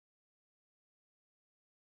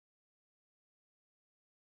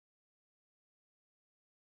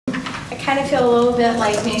kind of feel a little bit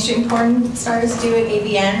like mainstream porn stars do at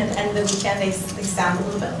AVN at the end of the weekend. They sound a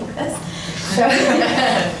little bit like this. So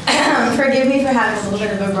forgive me for having a little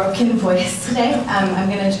bit of a broken voice today. I'm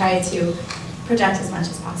going to try to project as much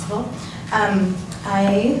as possible.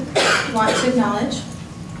 I want to acknowledge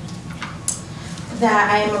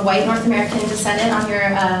that I am a white North American descendant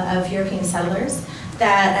of European settlers,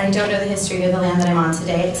 that I don't know the history of the land that I'm on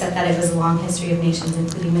today, except that it was a long history of nations,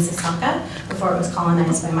 including Mississauga, before it was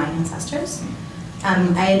colonized by my ancestors.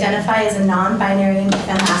 I identify as a non-binary,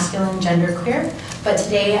 femme-masculine, genderqueer, but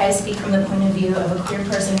today I speak from the point of view of a queer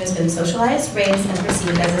person who has been socialized, raised, and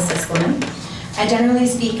perceived as a cis woman. I generally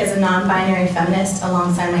speak as a non-binary feminist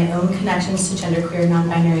alongside my own connections to genderqueer,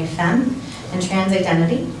 non-binary femme, and trans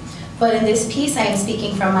identity. But in this piece, I am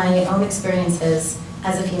speaking from my own experiences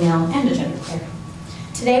as a female and a genderqueer.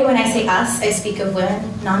 Today, when I say us, I speak of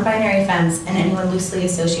women, non-binary femmes, and anyone loosely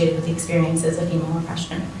associated with the experiences of female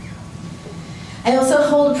oppression. I also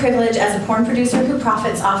hold privilege as a porn producer who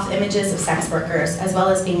profits off images of sex workers, as well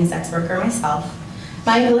as being a sex worker myself.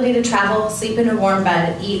 My ability to travel, sleep in a warm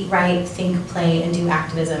bed, eat, write, think, play, and do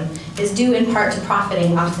activism is due in part to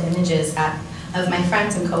profiting off the images of my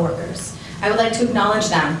friends and coworkers. I would like to acknowledge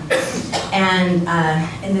them and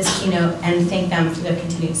in this keynote and thank them for their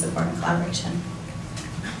continued support and collaboration.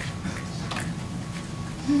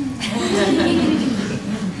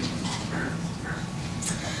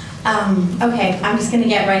 Okay, I'm just going to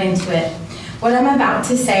get right into it. What I'm about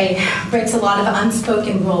to say breaks a lot of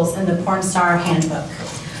unspoken rules in the porn star handbook.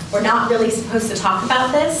 We're not really supposed to talk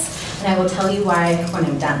about this, and I will tell you why when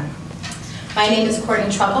I'm done. My name is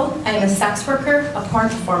Courtney Trouble. I am a sex worker, a porn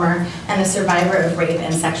performer, and a survivor of rape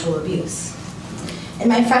and sexual abuse. In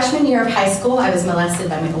my freshman year of high school, I was molested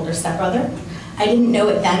by my older stepbrother. I didn't know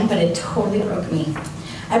it then, but it totally broke me.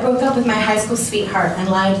 I broke up with my high school sweetheart and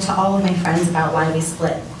lied to all of my friends about why we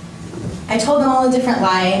split. I told them all a different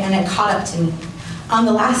lie, and it caught up to me. On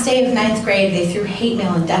the last day of 9th grade, they threw hate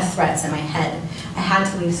mail and death threats at my head. I had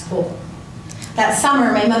to leave school. That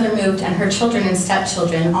summer, my mother moved, and her children and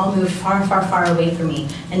stepchildren all moved far, far, far away from me,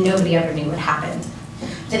 and nobody ever knew what happened.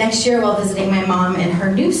 The next year, while visiting my mom in her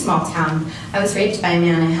new small town, I was raped by a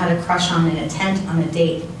man I had a crush on in a tent on a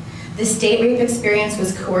date. This date rape experience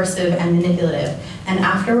was coercive and manipulative, and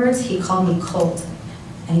afterwards, he called me cold.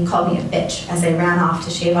 And he called me a bitch as I ran off to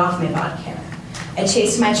shave off my body hair. I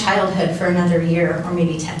chased my childhood for another year, or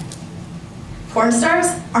maybe 10. Porn stars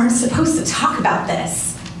aren't supposed to talk about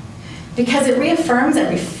this because it reaffirms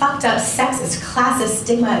every fucked up sexist, classist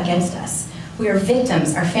stigma against us. We are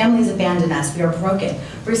victims, our families abandon us, we are broken,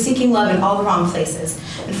 we're seeking love in all the wrong places,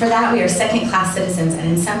 and for that we are second-class citizens, and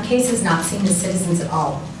in some cases not seen as citizens at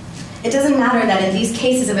all. It doesn't matter that in these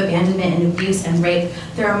cases of abandonment and abuse and rape,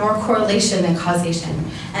 there are more correlation than causation,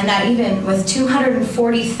 and that even with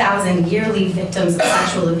 240,000 yearly victims of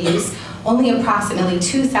sexual abuse, only approximately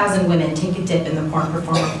 2,000 women take a dip in the porn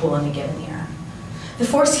performer pool in a given year. The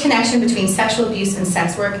forced connection between sexual abuse and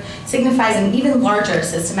sex work signifies an even larger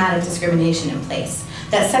systematic discrimination in place,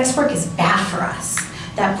 that sex work is bad for us,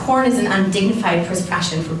 that porn is an undignified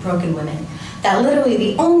profession for broken women, that literally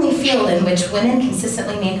the only field in which women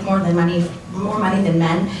consistently make more money than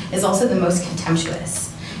men is also the most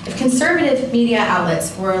contemptuous. If conservative media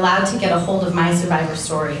outlets were allowed to get a hold of my survivor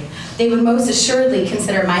story, they would most assuredly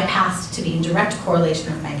consider my past to be in direct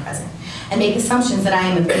correlation with my present, and make assumptions that I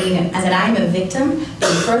am a victim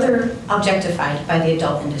being further objectified by the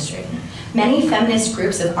adult industry. Many feminist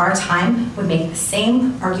groups of our time would make the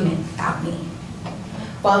same argument about me.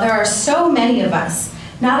 While there are so many of us,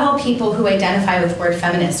 not all people who identify with the word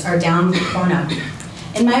feminist are down with porno.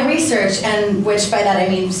 In my research, and which by that I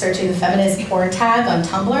mean searching the feminist porn tag on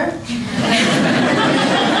Tumblr,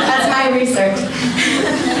 that's my research.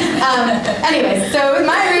 Anyways, so with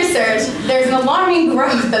my research, there's an alarming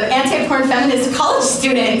growth of anti-porn feminist college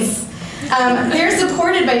students. They're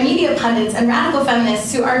supported by media pundits and radical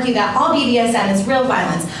feminists who argue that all BDSM is real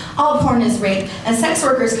violence, all porn is rape, and sex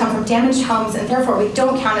workers come from damaged homes, and therefore we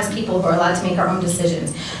don't count as people who are allowed to make our own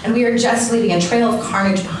decisions. And we are just leaving a trail of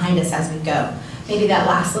carnage behind us as we go. Maybe that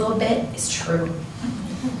last little bit is true.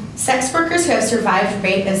 Sex workers who have survived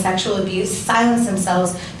rape and sexual abuse silence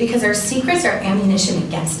themselves because their secrets are ammunition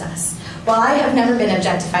against us. While I have never been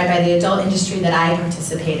objectified by the adult industry that I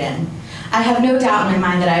participate in, I have no doubt in my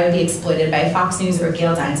mind that I would be exploited by Fox News or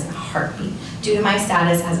Gail Dines in a heartbeat due to my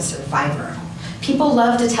status as a survivor. People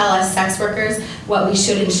love to tell us sex workers what we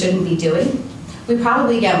should and shouldn't be doing. We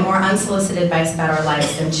probably get more unsolicited advice about our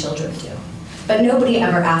lives than children do. But nobody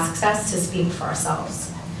ever asks us to speak for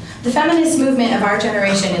ourselves. The feminist movement of our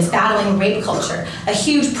generation is battling rape culture, a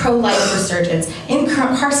huge pro-life resurgence,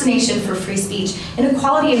 incarceration for free speech,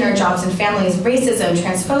 inequality in our jobs and families, racism,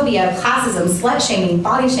 transphobia, classism, slut-shaming,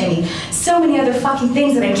 body-shaming, so many other fucking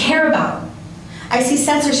things that I care about. I see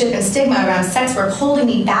censorship and stigma around sex work holding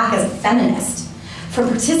me back as a feminist from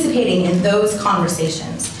participating in those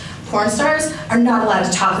conversations. Porn stars are not allowed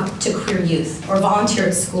to talk to queer youth or volunteer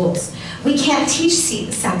at schools. We can't teach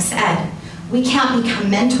sex ed. We can't become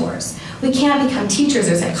mentors. We can't become teachers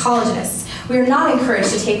or psychologists. We are not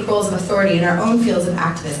encouraged to take roles of authority in our own fields of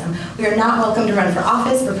activism. We are not welcome to run for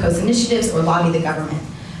office, propose initiatives, or lobby the government.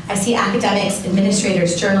 I see academics,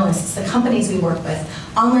 administrators, journalists, the companies we work with,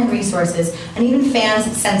 online resources, and even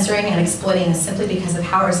fans censoring and exploiting us simply because of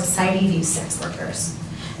how our society views sex workers.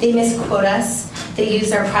 They misquote us, they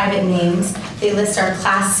use our private names, they list our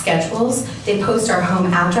class schedules, they post our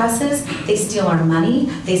home addresses, they steal our money,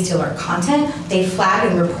 they steal our content, they flag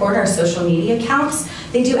and report our social media accounts.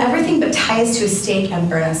 They do everything but tie us to a stake and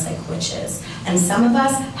burn us like witches. And some of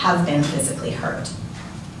us have been physically hurt.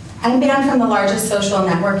 I'm banned from the largest social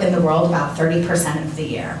network in the world about 30% of the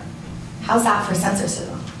year. How's that for censorship?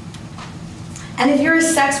 And if you're a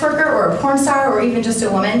sex worker or a porn star or even just a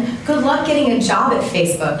woman, good luck getting a job at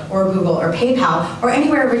Facebook or Google or PayPal or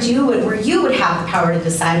anywhere where you would have the power to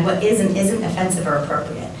decide what is and isn't offensive or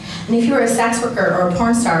appropriate. And if you're a sex worker or a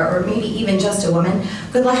porn star or maybe even just a woman,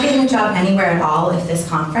 good luck getting a job anywhere at all if this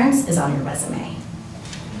conference is on your resume.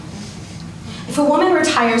 If a woman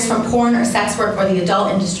retires from porn or sex work or the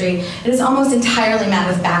adult industry, it is almost entirely met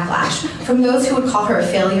with backlash, from those who would call her a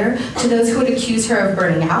failure, to those who would accuse her of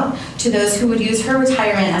burning out, to those who would use her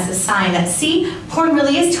retirement as a sign that, see, porn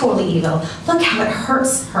really is totally evil. Look how it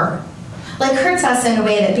hurts her. Like hurts us in a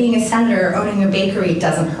way that being a senator or owning a bakery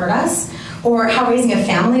doesn't hurt us, or how raising a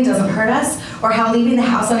family doesn't hurt us, or how leaving the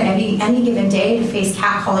house on any given day to face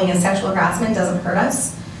catcalling and sexual harassment doesn't hurt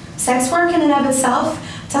us. Sex work in and of itself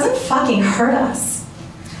doesn't fucking hurt us.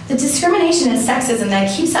 The discrimination and sexism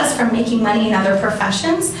that keeps us from making money in other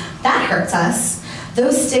professions, that hurts us.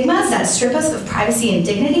 Those stigmas that strip us of privacy and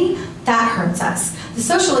dignity, that hurts us. The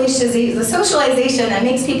socialization that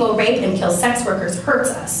makes people rape and kill sex workers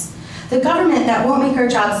hurts us. The government that won't make our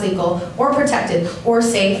jobs legal or protected or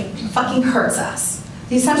safe fucking hurts us.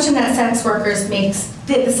 The assumption that sex workers makes,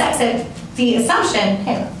 the assumption,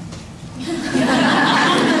 hey.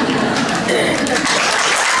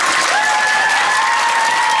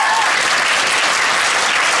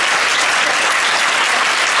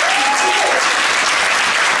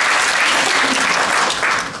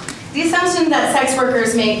 The assumption that sex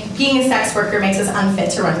workers being a sex worker makes us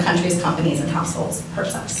unfit to run countries, companies, and households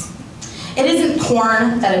hurts us. It isn't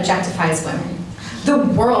porn that objectifies women. The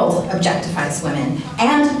world objectifies women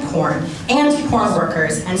and porn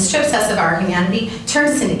workers, and strips us of our humanity,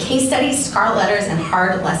 turns us into case studies, scarlet letters, and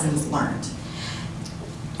hard lessons learned.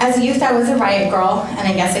 As a youth, I was a riot girl, and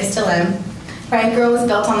I guess I still am. Riot Girl was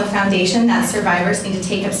built on the foundation that survivors need to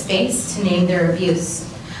take up space to name their abuse.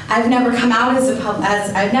 I've never come out as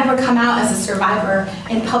a survivor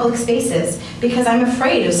in public spaces because I'm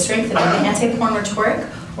afraid of strengthening the anti-porn rhetoric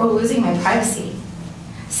or losing my privacy.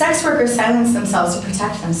 Sex workers silence themselves to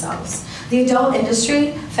protect themselves. The adult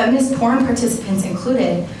industry, feminist porn participants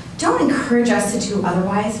included, don't encourage us to do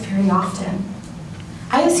otherwise very often.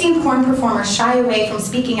 I have seen porn performers shy away from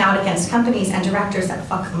speaking out against companies and directors that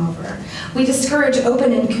fuck them over. We discourage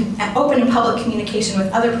open and public communication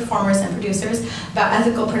with other performers and producers about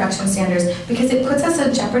ethical production standards because it puts us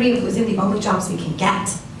in jeopardy of losing the only jobs we can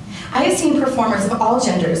get. I have seen performers of all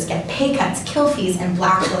genders get pay cuts, kill fees, and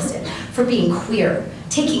blacklisted for being queer,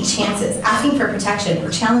 taking chances, asking for protection, or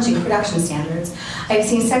challenging production standards. I've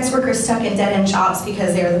seen sex workers stuck in dead-end jobs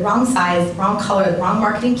because they are the wrong size, the wrong color, the wrong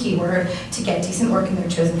marketing keyword to get decent work in their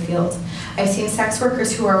chosen field. I've seen sex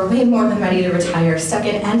workers who are way more than ready to retire stuck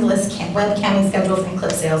in endless webcamming schedules and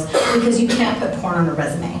clip sales because you can't put porn on a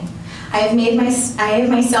resume. I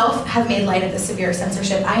myself have made light of the severe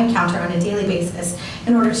censorship I encounter on a daily basis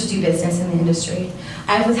in order to do business in the industry.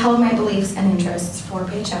 I have withheld my beliefs and interests for a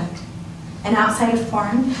paycheck. And outside of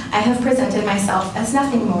porn, I have presented myself as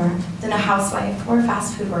nothing more than a housewife or a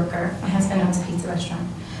fast food worker. My husband owns a pizza restaurant.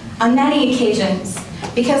 On many occasions,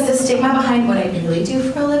 because the stigma behind what I really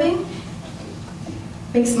do for a living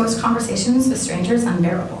makes most conversations with strangers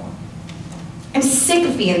unbearable. I'm sick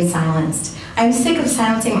of being silenced. I'm sick of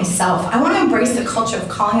silencing myself. I want to embrace the culture of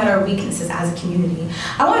calling out our weaknesses as a community.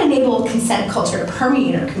 I want to enable consent culture to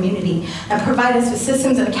permeate our community and provide us with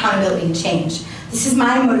systems of accountability and change. This is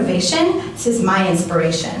my motivation. This is my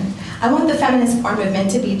inspiration. I want the feminist porn movement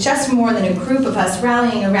to be just more than a group of us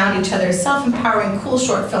rallying around each other's self-empowering, cool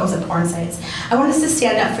short films and porn sites. I want us to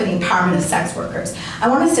stand up for the empowerment of sex workers. I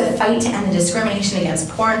want us to fight to end the discrimination against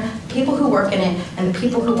porn, people who work in it, and the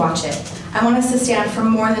people who watch it. I want us to stand for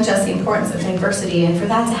more than just the importance of diversity, and for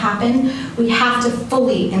that to happen, we have to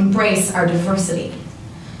fully embrace our diversity.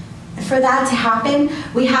 And for that to happen,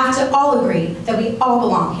 we have to all agree that we all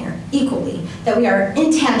belong here, equally, that we are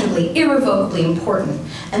intangibly, irrevocably important,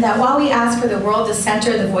 and that while we ask for the world to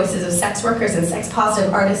center the voices of sex workers and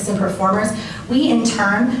sex-positive artists and performers, we in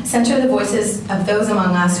turn center the voices of those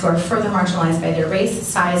among us who are further marginalized by their race,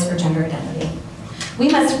 size, or gender identity. We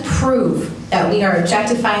must prove that we are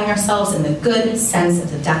objectifying ourselves in the good sense of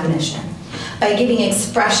the definition, by giving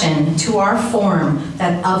expression to our form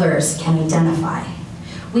that others can identify.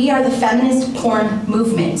 We are the feminist porn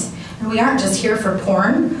movement, and we aren't just here for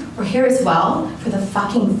porn, we're here as well for the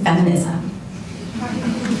fucking feminism.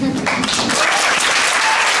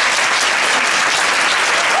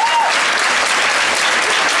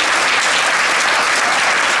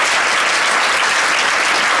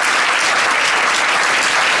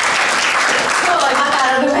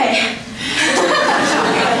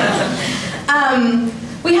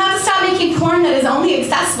 We have to stop making porn that is only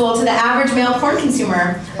accessible to the average male porn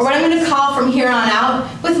consumer, or what I'm going to call from here on out,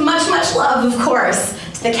 with much, much love, of course,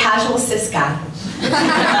 to the casual cis guy. It's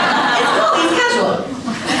cool, he's casual.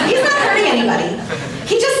 He's not hurting anybody.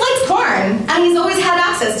 He just likes porn, and he's always had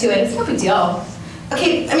access to it. It's no big deal.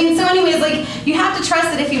 Okay, I mean, so anyways, like, you have to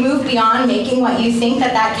trust that if you move beyond making what you think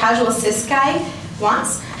that casual cis guy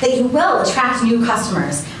wants, that you will attract new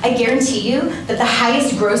customers. I guarantee you that the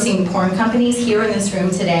highest grossing porn companies here in this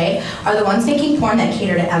room today are the ones making porn that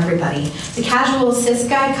cater to everybody. The casual cis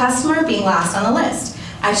guy customer being last on the list.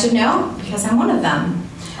 I should know because I'm one of them.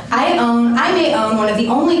 I may own one of the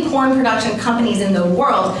only porn production companies in the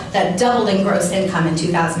world that doubled in gross income in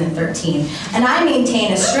 2013. And I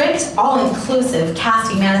maintain a strict, all-inclusive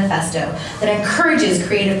casting manifesto that encourages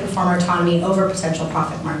creative performer autonomy over potential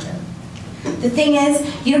profit margin. The thing is,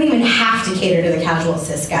 you don't even have to cater to the casual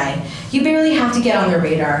cis guy. You barely have to get on their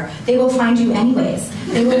radar. They will find you anyways.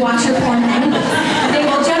 They will watch your porn anyways. They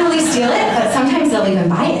will generally steal it, but sometimes they'll even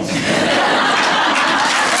buy it.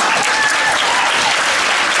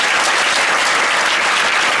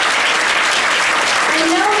 And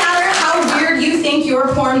no matter how weird you think your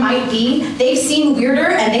porn might be, they've seen weirder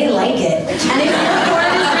and they like it. And if your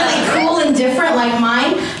porn is really cool and different like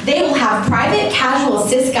mine, they will have private, casual,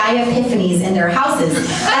 cis guy epiphanies in their houses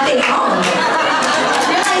that they own.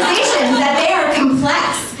 Realizations that they are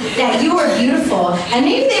complex, that you are beautiful, and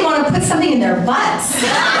maybe they want to put something in their butts.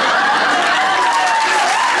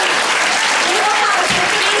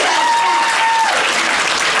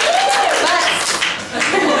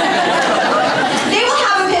 They will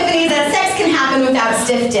have epiphanies that sex can happen without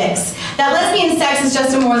stiff dicks, that lesbian sex is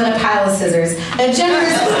just more than a pile of scissors, that gender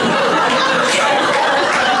is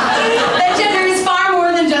far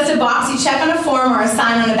more than just a box you check on a form or a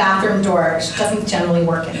sign on a bathroom door, which doesn't generally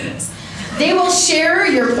work anyways. They will share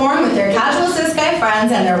your porn with their casual cis guy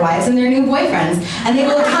friends and their wives and their new boyfriends, and they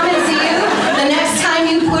will come and see you the next time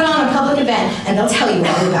you put on a public event, and they'll tell you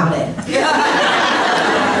all about it.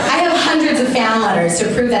 I have hundreds of fan letters to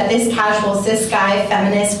prove that this casual cis guy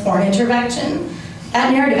feminist porn intervention,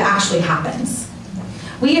 that narrative actually happens.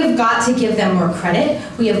 We have got to give them more credit.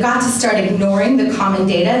 We have got to start ignoring the common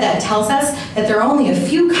data that tells us that there are only a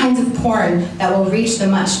few kinds of porn that will reach the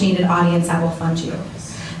much needed audience that will fund you.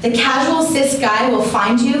 The casual cis guy will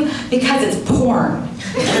find you because it's porn.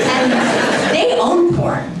 And they own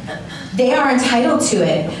porn. They are entitled to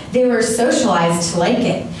it. They were socialized to like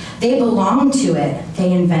it. They belong to it.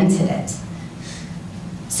 They invented it.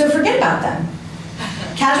 So forget about them.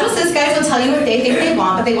 Casual cis guys will tell you what they think they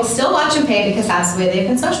want, but they will still watch and pay because that's the way they've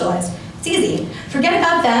been socialized. It's easy. Forget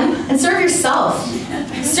about them and serve yourself.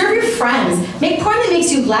 Serve your friends. Make porn that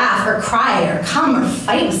makes you laugh or cry or come or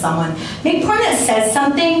fight with someone. Make porn that says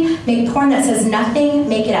something. Make porn that says nothing.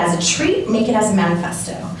 Make it as a treat. Make it as a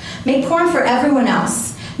manifesto. Make porn for everyone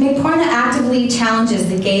else. Make porn that actively challenges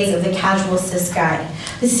the gaze of the casual cis guy.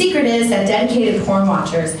 The secret is that dedicated porn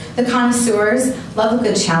watchers, the connoisseurs, love a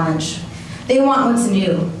good challenge. They want what's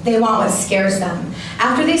new. They want what scares them.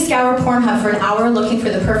 After they scour Pornhub for an hour looking for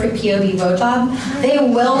the perfect POV blowjob, they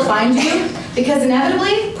will find you because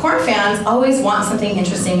inevitably, porn fans always want something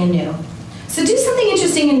interesting and new. So do something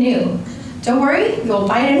interesting and new. Don't worry, you'll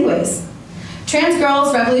buy it anyways. Trans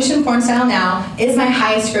Girls Revolution Porn Style Now is my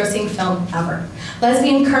highest grossing film ever.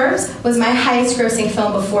 Lesbian Curves was my highest grossing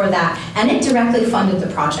film before that, and it directly funded the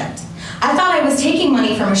project. I thought I was taking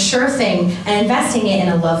money from a sure thing and investing it in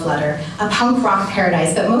a love letter, a punk rock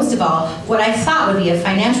paradise, but most of all, what I thought would be a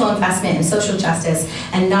financial investment in social justice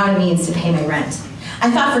and not a means to pay my rent. I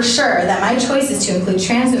thought for sure that my choice is to include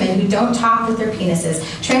trans women who don't talk with their penises,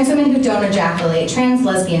 trans women who don't ejaculate, trans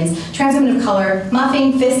lesbians, trans women of color,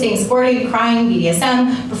 muffing, fisting, sporting, crying,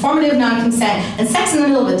 BDSM, performative non-consent, and sex in the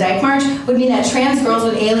middle of a dyke march would mean that trans girls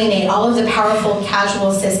would alienate all of the powerful,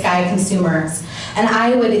 casual, cis guy consumers, and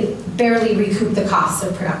I would barely recoup the costs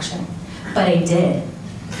of production. But I did.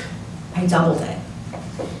 I doubled it.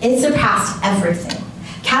 It surpassed everything.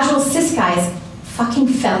 Casual cis guys fucking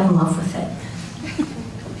fell in love with it.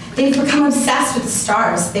 They've become obsessed with the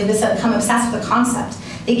stars. They've become obsessed with the concept.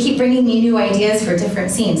 They keep bringing me new ideas for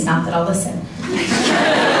different scenes, not that I'll listen.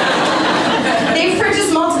 They've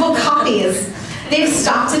purchased multiple copies. They've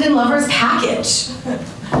stocked it in Lover's package.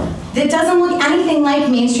 It doesn't look anything like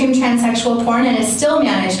mainstream transsexual porn, and it still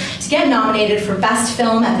managed to get nominated for Best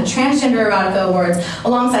Film at the Transgender Erotica Awards,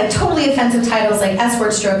 alongside totally offensive titles like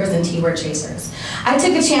S-word strokers and T-word chasers. I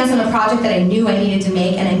took a chance on a project that I knew I needed to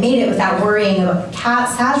make, and I made it without worrying about what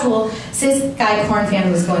casual cis guy porn fan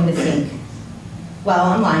was going to think. Well,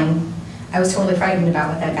 I'm lying. I was totally frightened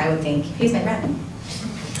about what that guy would think. He pays my rent.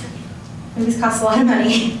 Movies cost a lot of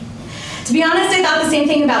money. To be honest, I thought the same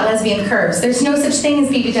thing about lesbian curves. There's no such thing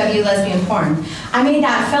as BBW lesbian porn. I made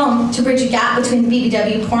that film to bridge a gap between the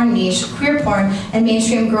BBW porn niche, queer porn, and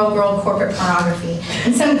mainstream girl-girl corporate pornography,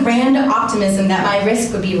 and some grand optimism that my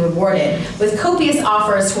risk would be rewarded, with copious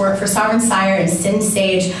offers to work for Sovereign Sire and Sin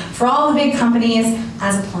Sage, for all the big companies,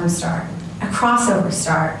 as a porn star. A crossover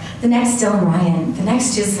star, the next Dylan Ryan, the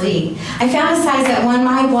next Giz Lee. I fantasized that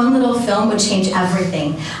my one little film would change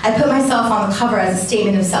everything. I put myself on the cover as a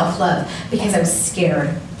statement of self-love because I was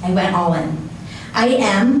scared. I went all in.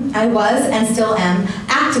 I was, and still am,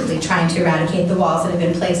 actively trying to eradicate the walls that have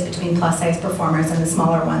been placed between plus-size performers and the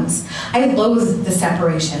smaller ones. I loathe the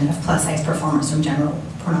separation of plus-size performers from general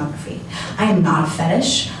pornography. I am not a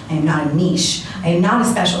fetish, I am not a niche, I am not a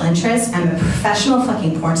special interest, I'm a professional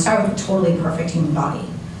fucking porn star with a totally perfect human body.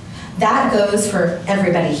 That goes for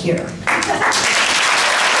everybody here.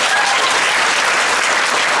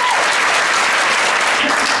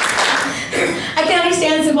 I can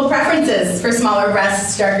understand simple preferences for smaller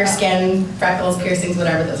breasts, darker skin, freckles, piercings,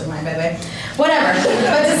 whatever, those are mine by the way. Whatever,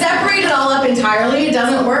 but to separate it all up entirely, it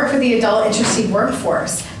doesn't work for the adult interested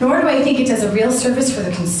workforce, nor do I think it does a real service for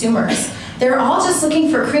the consumers. They're all just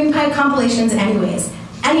looking for cream pie compilations anyways.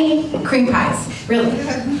 Any cream pies, really.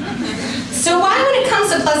 So why when it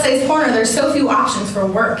comes to plus-size porn are there so few options for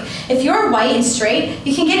work? If you're white and straight,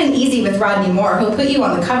 you can get in easy with Rodney Moore, who'll put you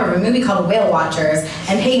on the cover of a movie called Whale Watchers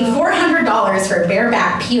and pay you $400 for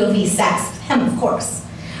bareback POV sex, with him of course.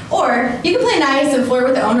 Or you can play nice and flirt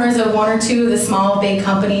with the owners of one or two of the small, big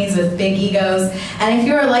companies with big egos. And if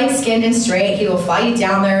you're light-skinned and straight, he will fly you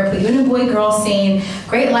down there, put you in a boy-girl scene,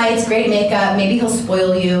 great lights, great makeup, maybe he'll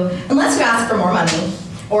spoil you, unless you ask for more money,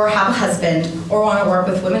 or have a husband, or want to work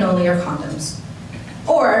with women only or condoms.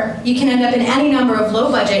 Or you can end up in any number of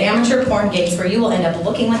low-budget amateur porn gigs where you will end up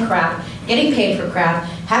looking like crap, getting paid for crap,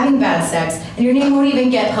 having bad sex, and your name won't even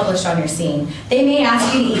get published on your scene. They may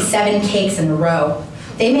ask you to eat 7 cakes in a row.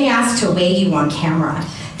 They may ask to weigh you on camera.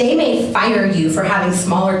 They may fire you for having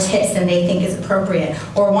smaller tits than they think is appropriate,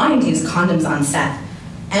 or wanting to use condoms on set.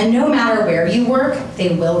 And no matter where you work,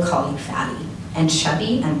 they will call you fatty, and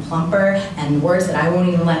chubby, and plumper, and words that I won't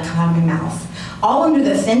even let come out of my mouth. All under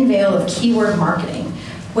the thin veil of keyword marketing,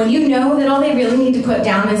 when you know that all they really need to put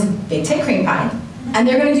down is big tit cream pie, and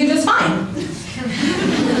they're gonna do just fine.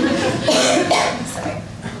 Sorry.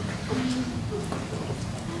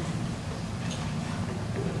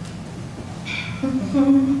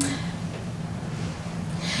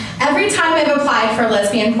 Every time I've applied for a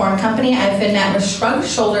lesbian porn company, I've been met with shrugged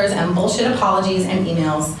shoulders and bullshit apologies and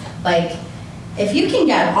emails like, if you can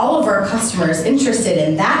get all of our customers interested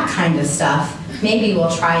in that kind of stuff, maybe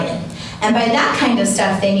we'll try it. And by that kind of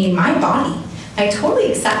stuff, they mean my body, my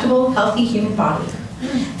totally acceptable, healthy human body.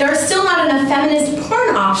 There are still not enough feminist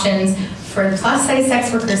porn options for plus-size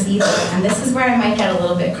sex workers either, and this is where I might get a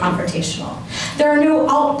little bit confrontational. There are no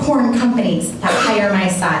alt porn companies that hire my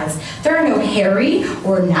size. There are no hairy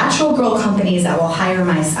or natural girl companies that will hire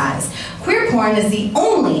my size. Queer porn is the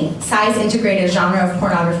only size-integrated genre of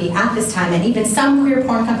pornography at this time, and even some queer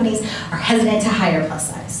porn companies are hesitant to hire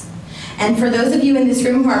plus-size. And for those of you in this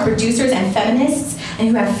room who are producers and feminists and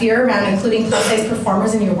who have fear around including plus-size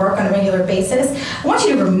performers in your work on a regular basis, I want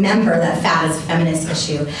you to remember that fat is a feminist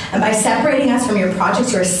issue. And by separating us from your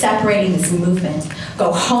projects, you are separating this movement.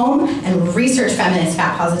 Go home and research feminist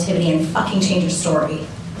fat positivity and fucking change your story.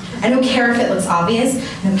 I don't care if it looks obvious.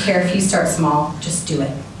 I don't care if you start small. Just do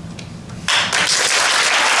it.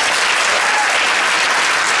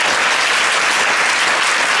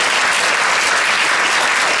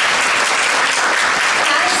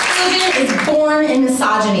 Is born in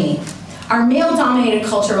misogyny. Our male-dominated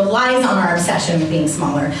culture relies on our obsession with being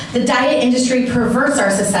smaller. The diet industry perverts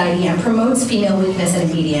our society and promotes female weakness and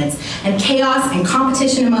obedience, and chaos and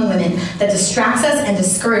competition among women that distracts us and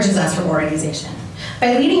discourages us from organization.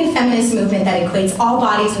 By leading a feminist movement that equates all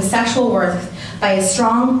bodies with sexual worth by a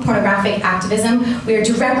strong pornographic activism, we are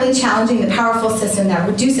directly challenging the powerful system that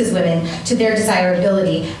reduces women to their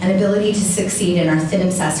desirability and ability to succeed in our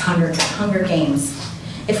thin-obsessed hunger games.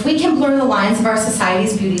 If we can blur the lines of our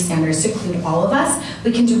society's beauty standards to include all of us,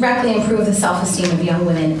 we can directly improve the self-esteem of young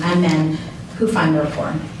women and men who find their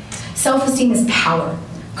porn. Self-esteem is power.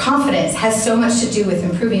 Confidence has so much to do with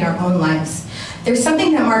improving our own lives. There's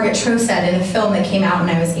something that Margaret Cho said in a film that came out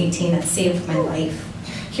when I was 18 that saved my life.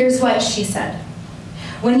 Here's what she said.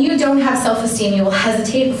 When you don't have self-esteem, you will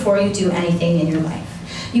hesitate before you do anything in your life.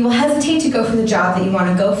 You will hesitate to go for the job that you want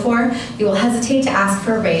to go for. You will hesitate to ask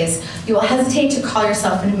for a raise. You will hesitate to call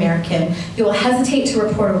yourself an American. You will hesitate to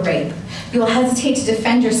report a rape. You will hesitate to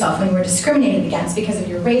defend yourself when you are discriminated against because of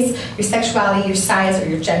your race, your sexuality, your size, or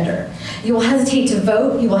your gender. You will hesitate to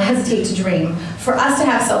vote. You will hesitate to dream. For us to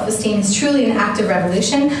have self-esteem is truly an act of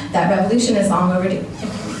revolution. That revolution is long overdue.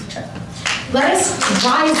 Let us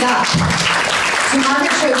rise up to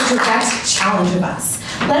Margaret Cho's direct challenge of us.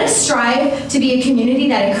 Let us strive to be a community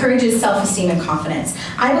that encourages self-esteem and confidence.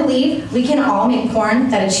 I believe we can all make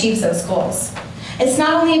porn that achieves those goals. It's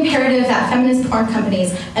not only imperative that feminist porn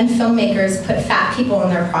companies and filmmakers put fat people in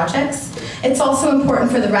their projects, it's also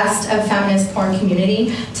important for the rest of feminist porn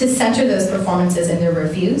community to center those performances in their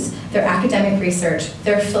reviews, their academic research,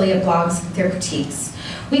 their affiliate blogs, their critiques.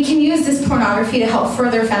 We can use this pornography to help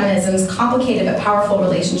further feminism's complicated but powerful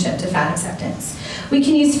relationship to fat acceptance. We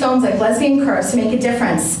can use films like Lesbian Curves to make a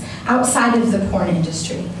difference outside of the porn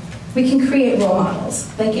industry. We can create role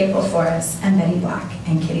models like April Flores and Betty Black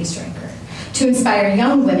and Kitty Stryker to inspire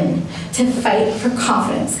young women to fight for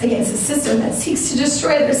confidence against a system that seeks to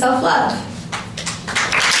destroy their self-love.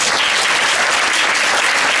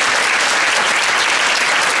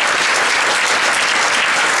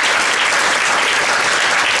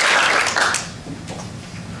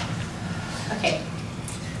 Okay,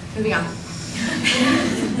 moving on.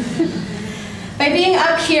 By being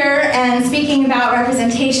up here and speaking about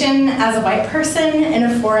representation as a white person in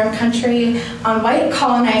a foreign country on white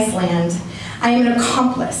colonized land, I am an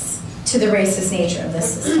accomplice to the racist nature of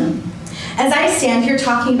this system. As I stand here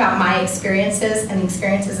talking about my experiences and the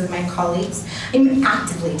experiences of my colleagues, I'm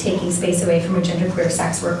actively taking space away from a genderqueer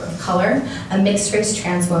sex worker of color, a mixed-race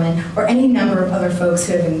trans woman, or any number of other folks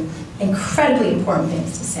who have incredibly important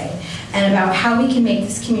things to say, and about how we can make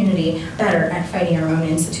this community better at fighting our own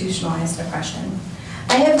institutionalized oppression.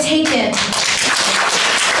 I have taken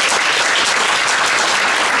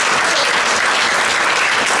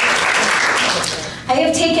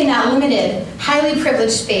that limited, highly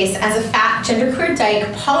privileged space as a fat, genderqueer dyke,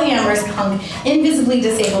 polyamorous punk, invisibly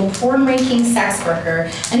disabled, porn-ranking sex worker,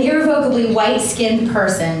 an irrevocably white-skinned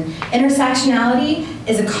person. Intersectionality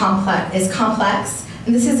is complex,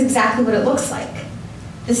 and this is exactly what it looks like.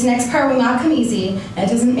 This next part will not come easy, and it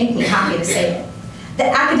doesn't make me happy to say it. The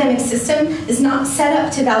academic system is not set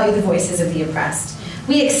up to value the voices of the oppressed.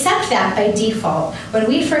 We accept that by default when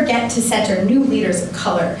we forget to center new leaders of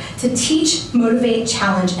color to teach, motivate,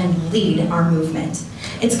 challenge, and lead our movement.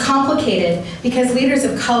 It's complicated because leaders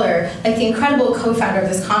of color, like the incredible co-founder of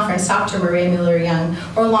this conference, Dr. Maria Miller-Young,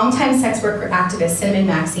 or longtime sex worker activist Cinnamon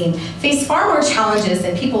Maxine, face far more challenges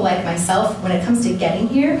than people like myself when it comes to getting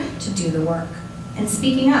here to do the work and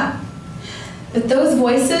speaking up. But those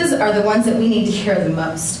voices are the ones that we need to hear the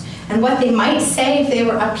most. And what they might say if they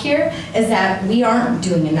were up here is that we aren't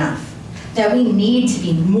doing enough, that we need to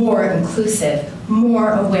be more inclusive,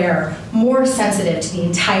 more aware, more sensitive to the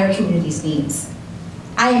entire community's needs.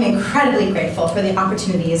 I am incredibly grateful for the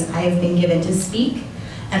opportunities I have been given to speak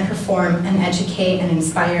and perform and educate and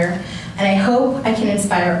inspire, and I hope I can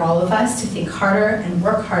inspire all of us to think harder and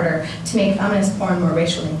work harder to make feminist porn more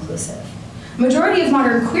racially inclusive. The majority of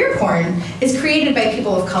modern queer porn is created by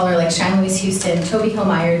people of color like Shine Louise Houston, Toby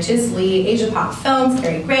Hillmeyer, Jiz Lee, Asia Pop Films,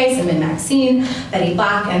 Carrie Grace, and Min Maxine, Betty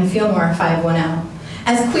Black, and Fillmore 510.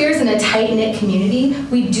 As queers in a tight-knit community,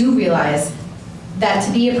 we do realize that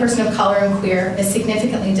to be a person of color and queer is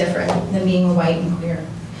significantly different than being a white and queer.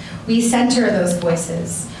 We center those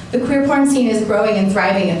voices. The queer porn scene is growing and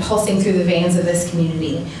thriving and pulsing through the veins of this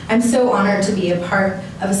community. I'm so honored to be a part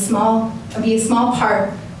of a small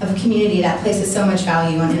part of a community that places so much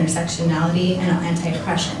value on intersectionality and on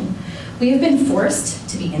anti-oppression. We have been forced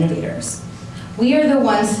to be innovators. We are the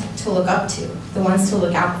ones to look up to, the ones to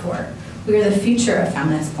look out for. We are the future of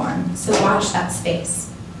feminist porn, so watch that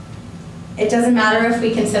space. It doesn't matter if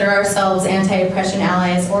we consider ourselves anti-oppression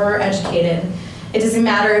allies or educated. It doesn't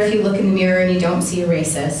matter if you look in the mirror and you don't see a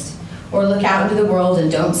racist, or look out into the world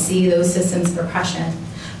and don't see those systems of oppression.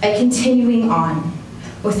 By continuing on,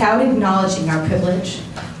 without acknowledging our privilege,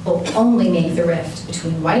 will only make the rift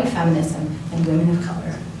between white feminism and women of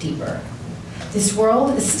color deeper. This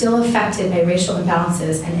world is still affected by racial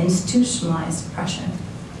imbalances and institutionalized oppression.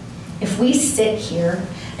 If we sit here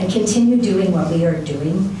and continue doing what we are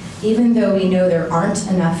doing, even though we know there aren't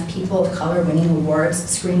enough people of color winning awards,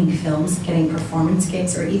 screening films, getting performance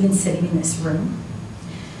gigs, or even sitting in this room,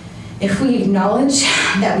 if we acknowledge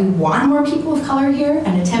that we want more people of color here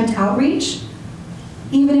and attempt outreach,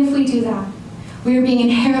 even if we do that, we are being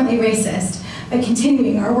inherently racist by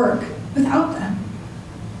continuing our work without them.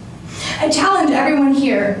 I challenge everyone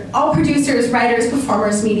here, all producers, writers,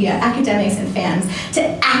 performers, media, academics, and fans, to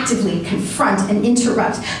actively confront and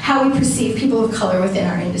interrupt how we perceive people of color within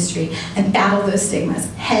our industry and battle those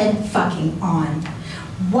stigmas head fucking on.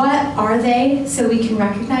 What are they so we can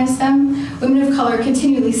recognize them? Women of color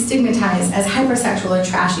continually stigmatized as hypersexual or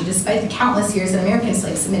trashy despite the countless years that American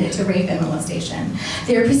slaves submitted to rape and molestation.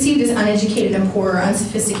 They are perceived as uneducated and poor or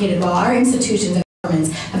unsophisticated while our institutions and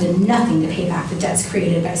governments have done nothing to pay back the debts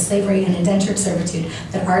created by slavery and indentured servitude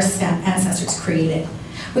that our ancestors created.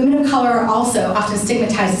 Women of color are also often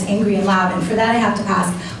stigmatized as angry and loud, and for that I have to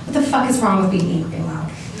ask, what the fuck is wrong with being angry and loud?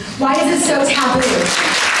 Why is it so taboo?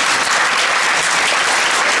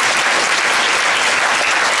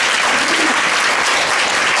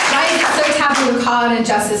 To call out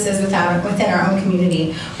injustices within our own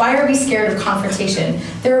community? Why are we scared of confrontation?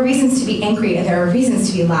 There are reasons to be angry and there are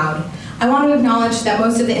reasons to be loud. I want to acknowledge that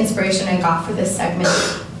most of the inspiration I got for this segment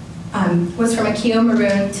was from Akio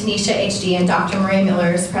Maroon, Tanisha HD, and Dr. Maria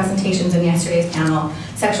Miller's presentations in yesterday's panel,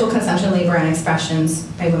 Sexual Consumption, Labor, and Expressions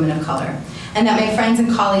by Women of Color. And that my friends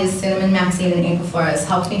and colleagues, Cinnamon Maxine and April Flores,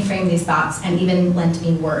 helped me frame these thoughts and even lent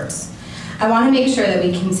me words. I want to make sure that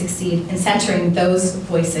we can succeed in centering those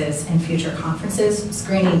voices in future conferences,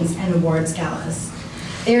 screenings, and awards galas.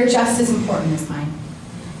 They are just as important as mine.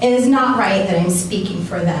 It is not right that I'm speaking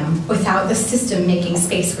for them without the system making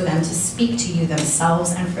space for them to speak to you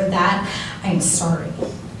themselves, and for that, I am sorry.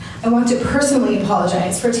 I want to personally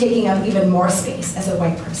apologize for taking up even more space as a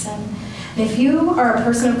white person. And if you are a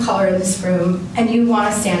person of color in this room and you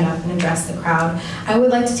want to stand up and address the crowd, I would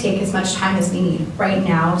like to take as much time as we need right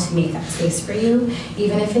now to make that space for you,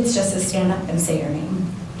 even if it's just to stand up and say your name.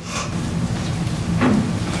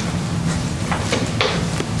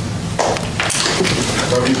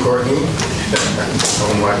 Love you, Courtney, so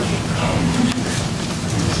much.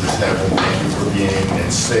 Mrs. Neville, thank you for being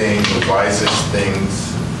and saying the wisest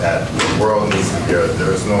things that the world needs to hear.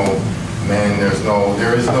 There is no man, there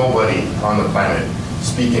is nobody on the planet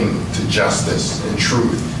speaking to justice and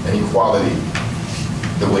truth and equality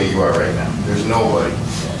the way you are right now. There's nobody.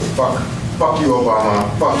 Fuck you, Obama.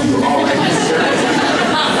 Fuck you, all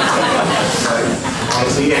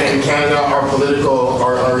honestly, and in Canada, our political,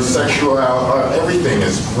 our sexual, everything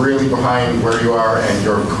is really behind where you are, and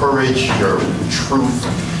your courage, your truth,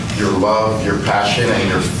 your love, your passion, and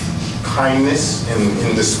your kindness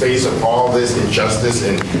in the space of all this injustice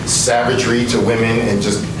and savagery to women and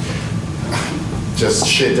just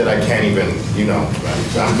shit that I can't even, you know.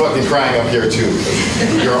 I'm fucking crying up here too.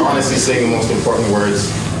 You're honestly saying the most important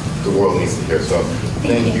words the world needs to hear, so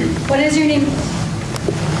thank you. What is your name?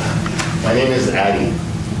 My name is Addie.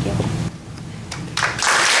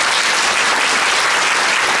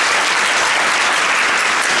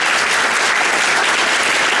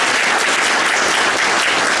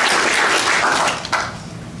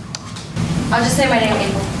 I'll just say my name,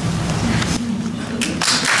 April.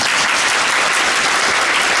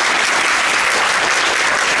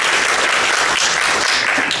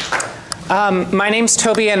 My name's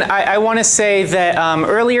Toby, and I want to say that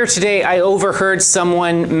earlier today I overheard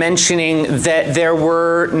someone mentioning that there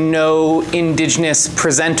were no Indigenous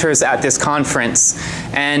presenters at this conference.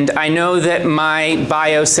 And I know that my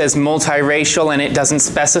bio says multiracial and it doesn't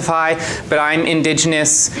specify, but I'm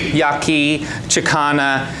Indigenous, Yaqui,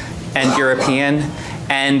 Chicana, and European.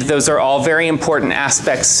 And those are all very important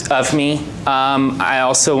aspects of me. I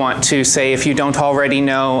also want to say, if you don't already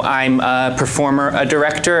know, I'm a performer, a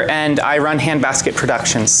director, and I run Handbasket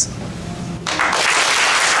Productions.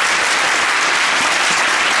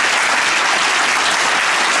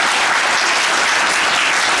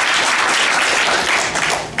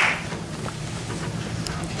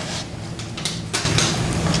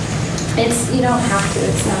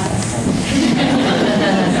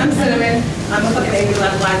 I'm a fucking angry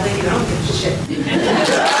black lady, and I don't give a shit.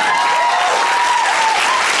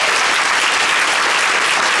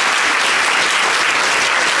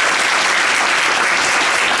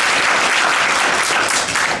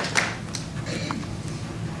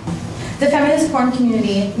 The feminist porn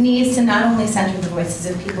community needs to not only center the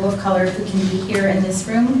voices of people of color who can be here in this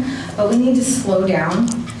room, but we need to slow down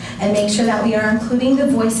and make sure that we are including the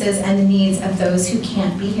voices and the needs of those who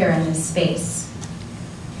can't be here in this space.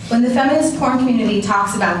 When the feminist porn community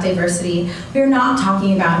talks about diversity, we're not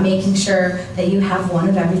talking about making sure that you have one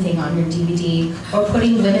of everything on your DVD or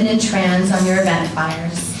putting women and trans on your event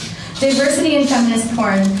flyers. Diversity in feminist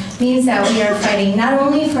porn means that we are fighting not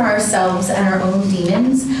only for ourselves and our own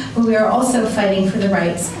demons, but we are also fighting for the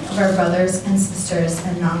rights of our brothers and sisters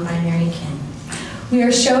and non-binary kin. We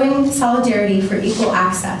are showing solidarity for equal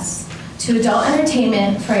access to adult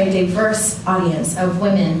entertainment for a diverse audience of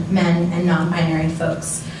women, men, and non-binary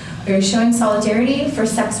folks. We are showing solidarity for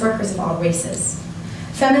sex workers of all races.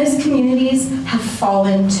 Feminist communities have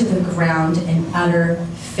fallen to the ground in utter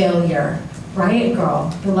failure. Riot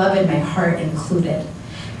Girl, beloved my heart included,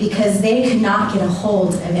 because they could not get a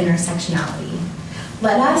hold of intersectionality.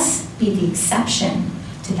 Let us be the exception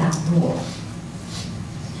to that rule.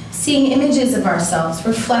 Seeing images of ourselves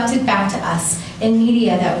reflected back to us in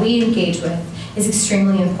media that we engage with is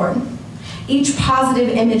extremely important. Each positive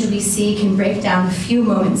image we see can break down a few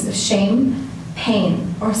moments of shame,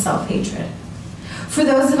 pain, or self-hatred. For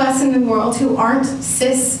those of us in the world who aren't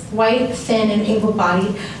cis, white, thin, and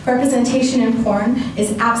able-bodied, representation in porn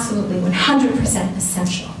is absolutely 100%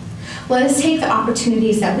 essential. Let us take the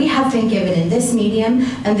opportunities that we have been given in this medium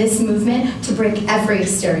and this movement to break every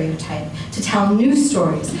stereotype, to tell new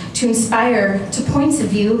stories, to inspire to points of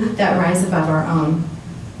view that rise above our own.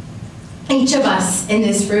 Each of us in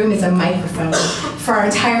this room is a microphone for our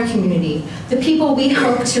entire community. The people we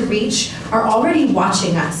hope to reach are already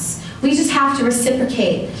watching us. We just have to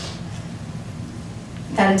reciprocate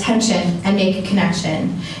that attention and make a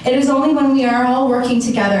connection. It is only when we are all working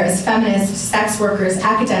together as feminists, sex workers,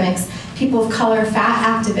 academics, people of color,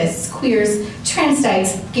 fat activists, queers, trans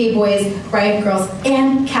dykes, gay boys, riot girls,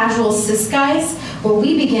 and casual cis guys, where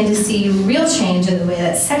we begin to see real change in the way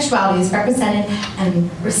that sexuality is represented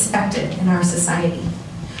and respected in our society.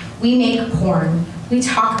 We make porn. We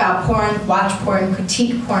talk about porn, watch porn,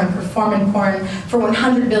 critique porn, perform in porn for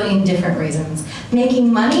 100 billion different reasons.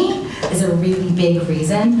 Making money is a really big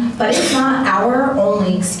reason, but it's not our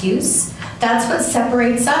only excuse. That's what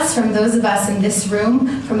separates us from those of us in this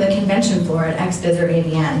room from the convention floor at XBiz or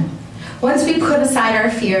AVN. Once we put aside our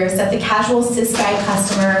fears that the casual cis guy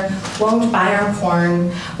customer won't buy our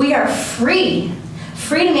porn, we are free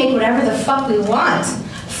to make whatever the fuck we want.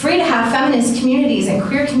 Free to have feminist communities and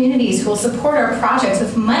queer communities who will support our projects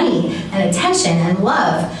with money and attention and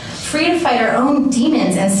love. Free to fight our own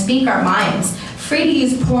demons and speak our minds. Free to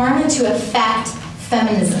use porn to affect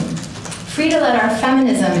feminism. Free to let our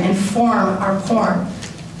feminism inform our porn.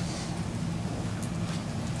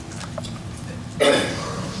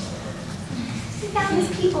 We found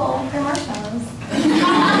these people for marshmallows.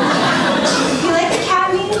 You like the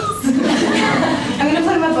cat memes? I'm gonna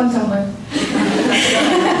put them up on Tumblr.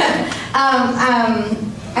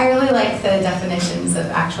 I really like the definitions of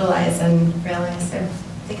actualize and realize. I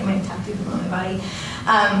think I might tattoo them on my body.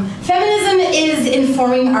 Feminism is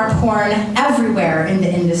informing our porn everywhere in the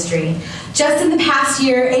industry. Just in the past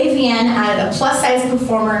year, AVN added a plus-size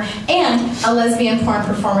performer and a lesbian porn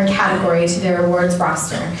performer category to their awards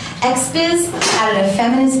roster. XBiz added a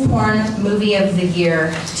feminist porn movie of the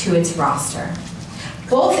year to its roster.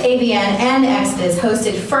 Both AVN and XBiz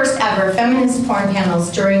hosted first ever feminist porn panels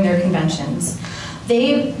during their conventions.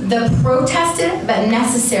 The protested but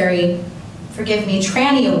necessary, forgive me,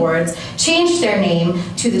 Tranny Awards changed their name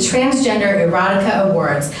to the Transgender Erotica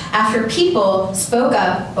Awards after people spoke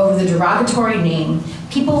up over the derogatory name.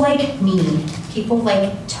 People like me, people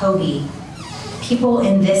like Toby, people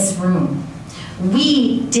in this room.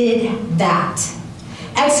 We did that.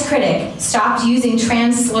 X-Critic stopped using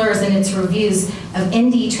trans slurs in its reviews of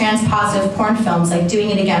indie trans-positive porn films like Doing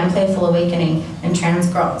It Again, Playful Awakening, and Trans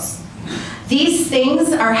Girls. These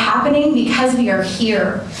things are happening because we are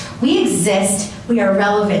here. We exist, we are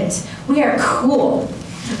relevant, we are cool.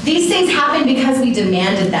 These things happen because we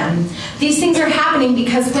demanded them. These things are happening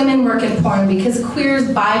because women work in porn, because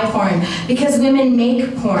queers buy porn, because women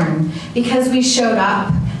make porn, because we showed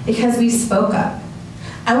up, because we spoke up.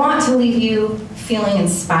 I want to leave you feeling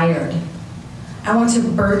inspired. I want to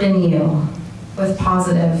burden you with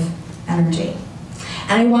positive energy.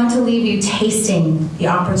 And I want to leave you tasting the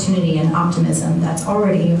opportunity and optimism that's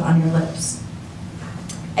already on your lips.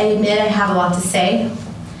 I admit I have a lot to say.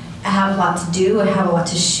 I have a lot to do, I have a lot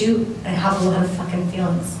to shoot, I have a lot of fucking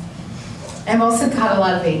feelings. I've also got a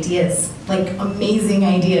lot of ideas, like amazing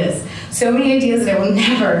ideas. So many ideas that I will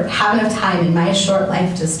never have enough time in my short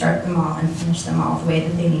life to start them all and finish them all the way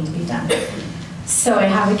that they need to be done. So I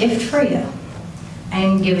have a gift for you. I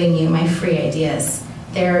am giving you my free ideas.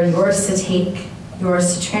 They're yours to take,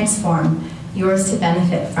 yours to transform, yours to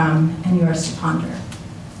benefit from, and yours to ponder.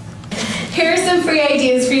 Here are some free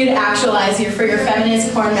ideas for you to actualize for your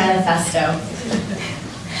feminist porn manifesto.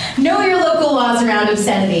 Know your local laws around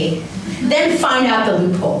obscenity. Then find out the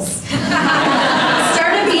loopholes.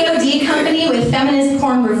 Start a VOD company with feminist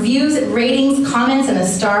porn reviews, ratings, comments, and a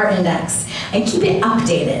star index. And keep it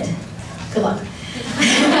updated. Good luck.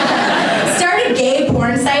 Start a gay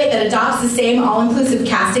porn site that adopts the same all-inclusive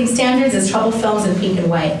casting standards as Trouble Films and Pink and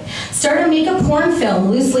White. Start a make-up porn film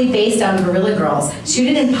loosely based on Gorilla Girls. Shoot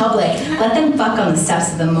it in public. Let them fuck on the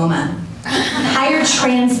steps of the MoMA. Hire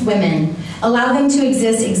trans women. Allow them to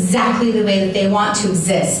exist exactly the way that they want to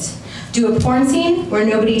exist. Do a porn scene where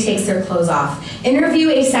nobody takes their clothes off. Interview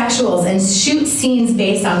asexuals and shoot scenes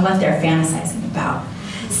based on what they're fantasizing about.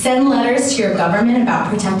 Send letters to your government about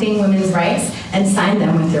protecting women's rights and sign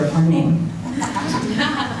them with your porn name.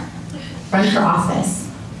 Run for office.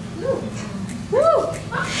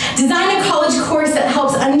 Design a college course that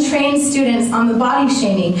helps untrained students on the body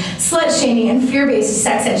shaming, slut shaming, and fear-based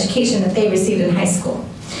sex education that they received in high school.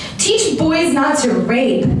 Teach boys not to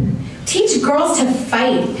rape. Teach girls to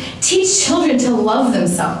fight. Teach children to love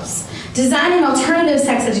themselves. Design an alternative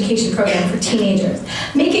sex education program for teenagers.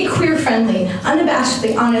 Make it queer-friendly,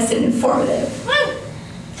 unabashedly honest, and informative.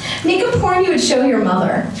 Make a porn you would show your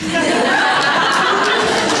mother.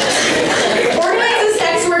 Organize a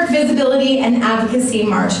sex work visibility and advocacy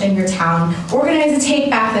march in your town. Organize a Take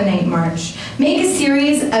Back the Night march. Make a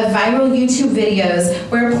series of viral YouTube videos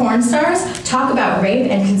where porn stars talk about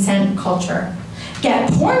rape and consent culture.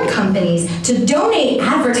 Get porn companies to donate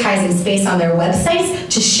advertising space on their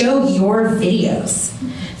websites to show your videos.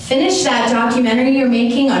 Finish that documentary you're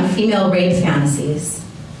making on female rape fantasies.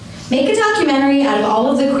 Make a documentary out of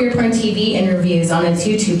all of the queer porn TV interviews on its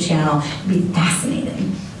YouTube channel. It'd be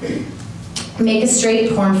fascinating. Make a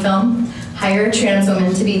straight porn film. Hire a trans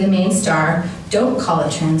woman to be the main star. Don't call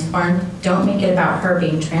it trans porn. Don't make it about her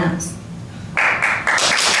being trans.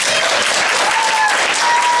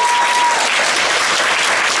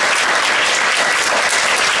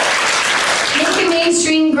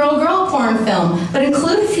 Mainstream girl-girl porn film, but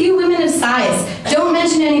include a few women of size. Don't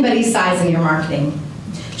mention anybody's size in your marketing.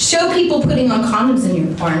 Show people putting on condoms in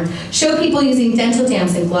your porn. Show people using dental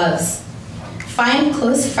dams and gloves. Find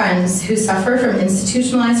close friends who suffer from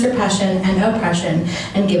institutionalized repression and oppression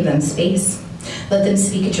and give them space. Let them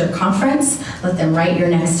speak at your conference. Let them write your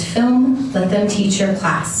next film. Let them teach your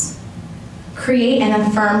class. Create and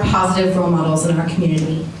affirm positive role models in our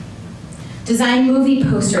community. Design movie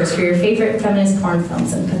posters for your favorite feminist porn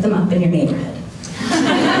films and put them up in your neighborhood.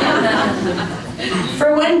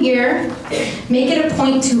 For 1 year, make it a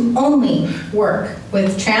point to only work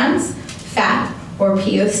with trans, fat, or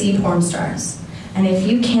POC porn stars. And if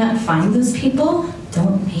you can't find those people,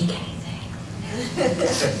 don't make anything.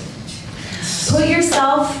 Put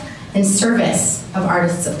yourself in service of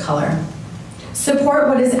artists of color. Support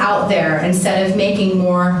what is out there instead of making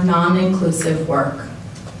more non-inclusive work.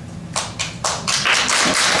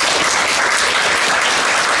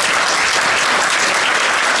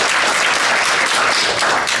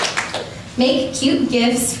 Make cute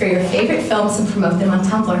GIFs for your favorite films and promote them on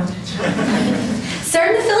Tumblr.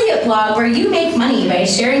 Start an affiliate blog where you make money by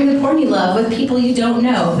sharing the porn you love with people you don't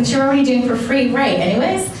know, which you're already doing for free, right,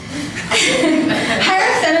 anyways? Hire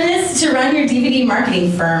a feminist to run your DVD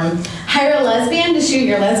marketing firm. Hire a lesbian to shoot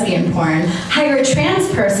your lesbian porn. Hire a trans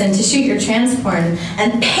person to shoot your trans porn.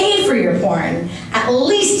 And pay for your porn, at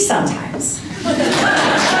least sometimes.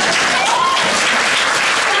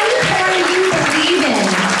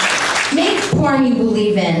 Make porn you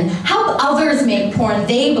believe in. Help others make porn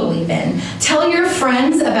they believe in. Tell your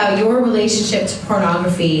friends about your relationship to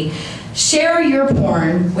pornography. Share your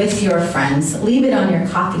porn with your friends. Leave it on your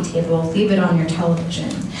coffee table. Leave it on your television.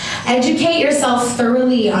 Educate yourself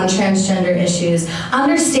thoroughly on transgender issues.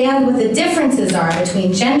 Understand what the differences are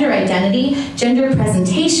between gender identity, gender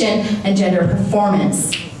presentation, and gender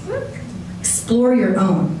performance. Explore your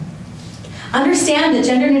own. Understand that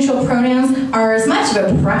gender-neutral pronouns are as much of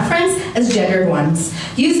a preference as gendered ones.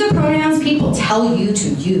 Use the pronouns people tell you to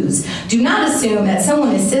use. Do not assume that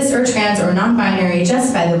someone is cis or trans or non-binary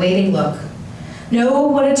just by the way they look. Know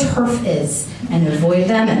what a TERF is and avoid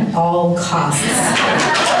them at all costs.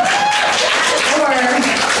 Or,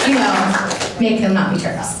 make them not be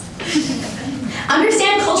TERFs.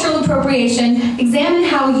 Understand cultural appropriation. Examine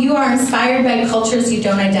how you are inspired by cultures you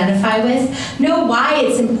don't identify with. Know why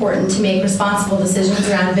it's important to make responsible decisions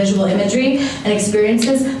around visual imagery and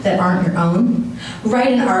experiences that aren't your own. Write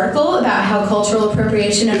an article about how cultural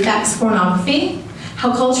appropriation affects pornography,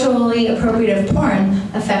 how culturally appropriative porn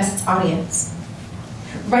affects its audience.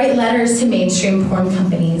 Write letters to mainstream porn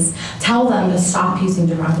companies. Tell them to stop using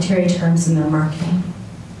derogatory terms in their marketing,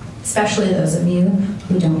 especially those of you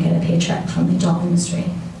who don't get a paycheck from the adult industry.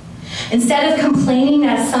 Instead of complaining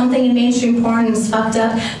that something in mainstream porn is fucked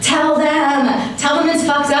up, tell them it's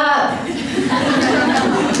fucked up.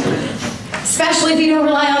 Especially if you don't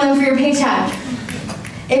rely on them for your paycheck.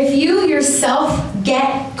 If you yourself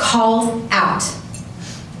get called out,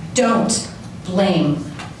 don't blame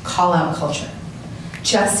call-out culture.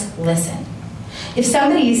 Just listen. If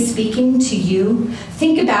somebody is speaking to you,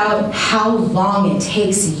 think about how long it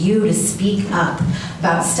takes you to speak up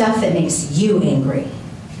about stuff that makes you angry.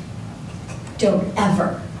 Don't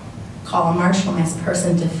ever call a marginalized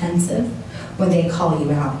person defensive when they call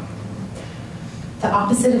you out. The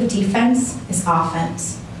opposite of defense is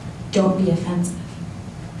offense. Don't be offensive.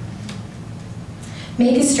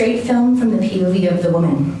 Make a straight film from the POV of the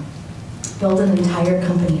woman. Build an entire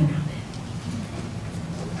company around it.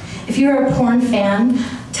 If you're a porn fan,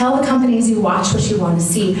 tell the companies you watch what you want to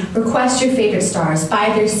see. Request your favorite stars,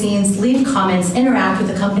 buy their scenes, leave comments, interact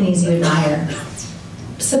with the companies you admire.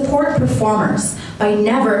 Support performers by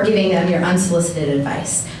never giving them your unsolicited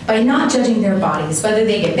advice, by not judging their bodies, whether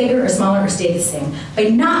they get bigger or smaller or stay the same, by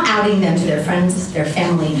not outing them to their friends, their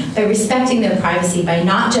family, by respecting their privacy, by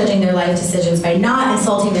not judging their life decisions, by not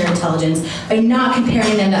insulting their intelligence, by not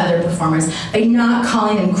comparing them to other performers, by not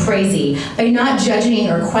calling them crazy, by not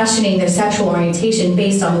judging or questioning their sexual orientation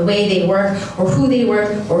based on the way they work or who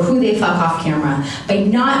they fuck off camera, by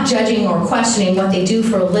not judging or questioning what they do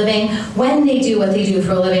for a living when they do what they do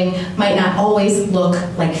for a living might not always look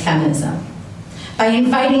like feminism. By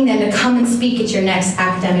inviting them to come and speak at your next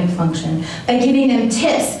academic function, by giving them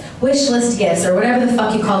tips, wish list gifts, or whatever the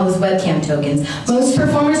fuck you call those webcam tokens. Most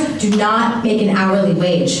performers do not make an hourly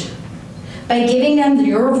wage. By giving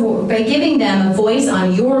them a voice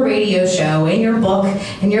on your radio show, in your book,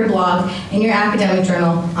 in your blog, in your academic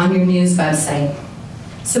journal, on your news website.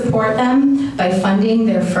 Support them by funding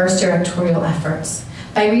their first directorial efforts,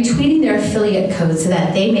 by retweeting their affiliate code so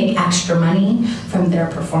that they make extra money from their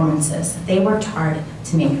performances that they worked hard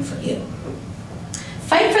to make for you.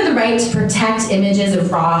 Fight for the right to protect images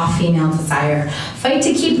of raw female desire. Fight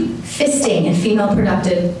to keep fisting in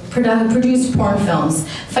female-produced porn films.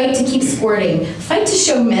 Fight to keep squirting. Fight to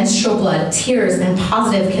show menstrual blood, tears, and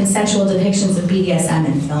positive consensual depictions of BDSM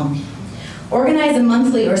in film. Organize a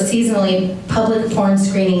monthly or seasonally public porn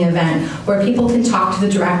screening event where people can talk to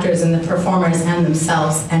the directors and the performers and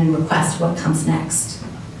themselves and request what comes next.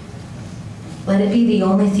 Let it be the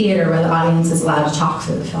only theater where the audience is allowed to talk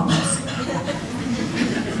through the films.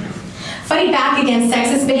 Fight back against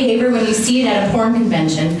sexist behavior when you see it at a porn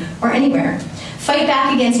convention or anywhere. Fight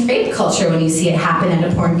back against rape culture when you see it happen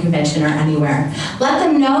at a porn convention or anywhere. Let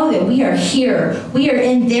them know that we are here, we are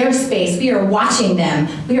in their space, we are watching them,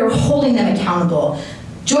 we are holding them accountable.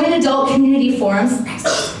 Join adult community forums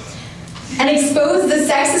and expose the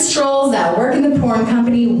sexist trolls that work in the porn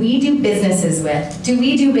company we do business with.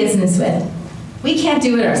 We can't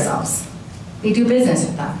do it ourselves. We do business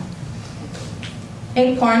with them.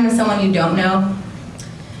 Make porn with someone you don't know.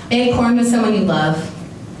 Make porn with someone you love.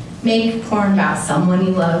 Make porn about someone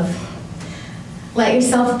you love. Let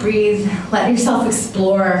yourself breathe. Let yourself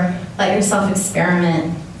explore. Let yourself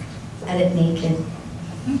experiment. Edit naked.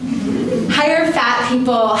 Hire fat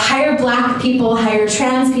people. Hire black people. Hire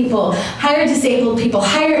trans people. Hire disabled people.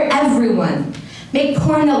 Hire everyone. Make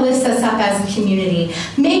porn that lifts us up as a community.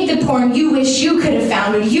 Make the porn you wish you could have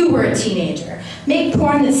found when you were a teenager. Make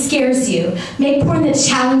porn that scares you. Make porn that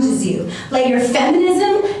challenges you. Let your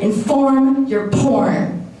feminism inform your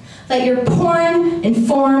porn. Let your porn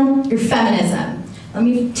inform your feminism. Let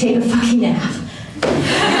me take a fucking nap.